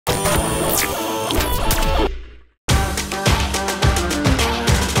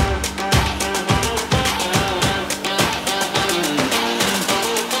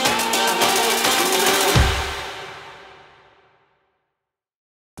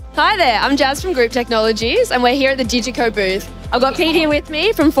Hi there, I'm Jazz from Group Technologies and we're here at the DiGiCo booth. I've got Pete here with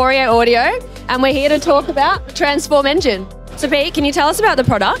me from Fourier Audio and we're here to talk about the Transform engine. So Pete, can you tell us about the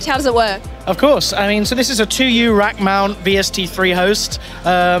product? How does it work? Of course. So this is a 2U rack mount VST3 host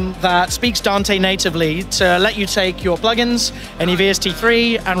that speaks Dante natively to let you take your plugins, any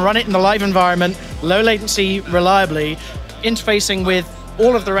VST3, and run it in the live environment, low latency, reliably, interfacing with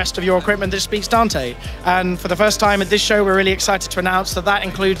all of the rest of your equipment that speaks Dante. And for the first time at this show, we're really excited to announce that that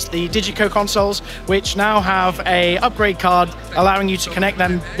includes the DiGiCo consoles, which now have a upgrade card allowing you to connect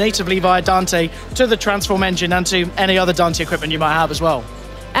them natively via Dante to the Transform engine and to any other Dante equipment you might have as well.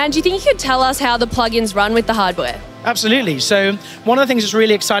 And do you think you could tell us how the plugins run with the hardware? Absolutely. So one of the things that's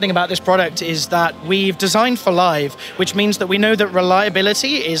really exciting about this product is that we've designed for live, which means that we know that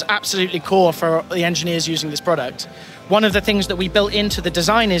reliability is absolutely core for the engineers using this product. One of the things that we built into the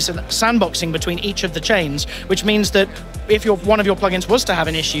design is sandboxing between each of the chains, which means that if one of your plugins was to have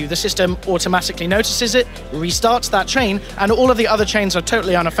an issue, the system automatically notices it, restarts that chain, and all of the other chains are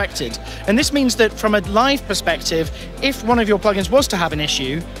totally unaffected. And this means that from a live perspective, if one of your plugins was to have an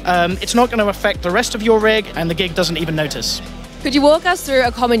issue, it's not going to affect the rest of your rig, and the gig doesn't even notice. Could you walk us through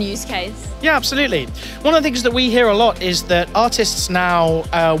a common use case? Yeah, absolutely. One of the things that we hear a lot is that artists now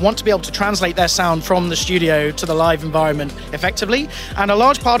want to be able to translate their sound from the studio to the live environment effectively, and a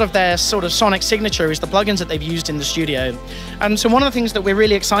large part of their sort of sonic signature is the plugins that they've used in the studio. And so one of the things that we're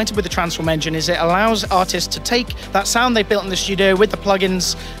really excited with the Transform engine is it allows artists to take that sound they've built in the studio with the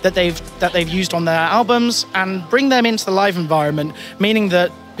plugins that they've used on their albums and bring them into the live environment, meaning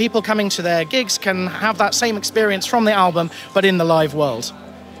that people coming to their gigs can have that same experience from the album, but in the live world.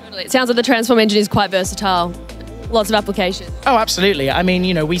 It sounds like the Transform engine is quite versatile. Lots of applications. Oh, absolutely.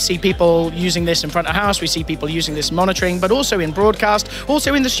 We see people using this in front of house, we see people using this in monitoring, but also in broadcast,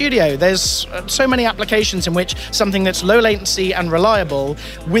 also in the studio. There's so many applications in which something that's low latency and reliable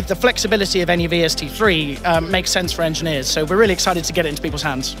with the flexibility of any VST3 makes sense for engineers. So we're really excited to get it into people's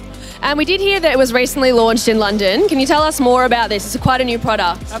hands. And we did hear that it was recently launched in London. Can you tell us more about this? It's quite a new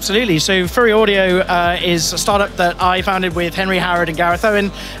product. Absolutely. So Fourier Audio is a startup that I founded with Henry Harrod and Gareth Owen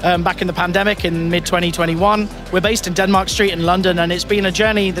back in the pandemic in mid-2021. We're based in Denmark Street in London, and it's been a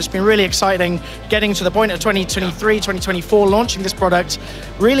journey that's been really exciting, getting to the point of 2023, 2024, launching this product.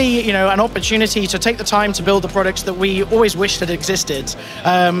 Really, an opportunity to take the time to build the products that we always wished had existed.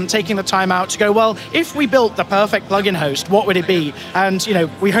 Taking the time out to go, well, if we built the perfect plugin host, what would it be? And,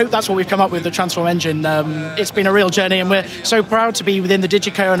 we hope that's what we've come up with, the Transform engine. It's been a real journey, and we're so proud to be within the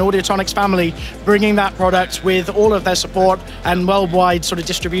DiGiCo and Audiotonics family, bringing that product with all of their support and worldwide sort of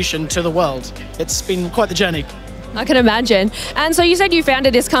distribution to the world. It's been quite the journey. I can imagine. And so you said you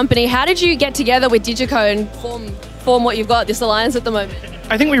founded this company. How did you get together with DiGiCo and form what you've got, this alliance at the moment?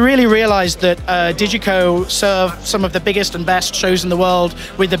 I think we really realized that DiGiCo serve some of the biggest and best shows in the world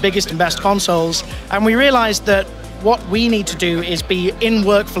with the biggest and best consoles, and we realized that what we need to do is be in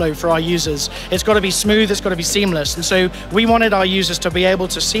workflow for our users. It's got to be smooth, it's got to be seamless. And so we wanted our users to be able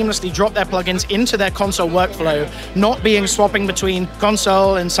to seamlessly drop their plugins into their console workflow, not being swapping between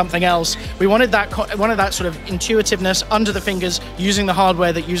console and something else. We wanted that sort of intuitiveness under the fingers using the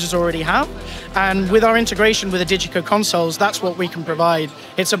hardware that users already have. And with our integration with the DiGiCo consoles, that's what we can provide.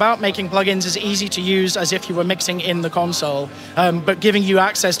 It's about making plugins as easy to use as if you were mixing in the console, but giving you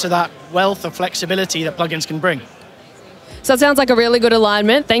access to that wealth of flexibility that plugins can bring. So it sounds like a really good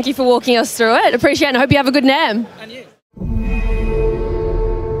alignment. Thank you for walking us through it. Appreciate it and hope you have a good NAMM. And you.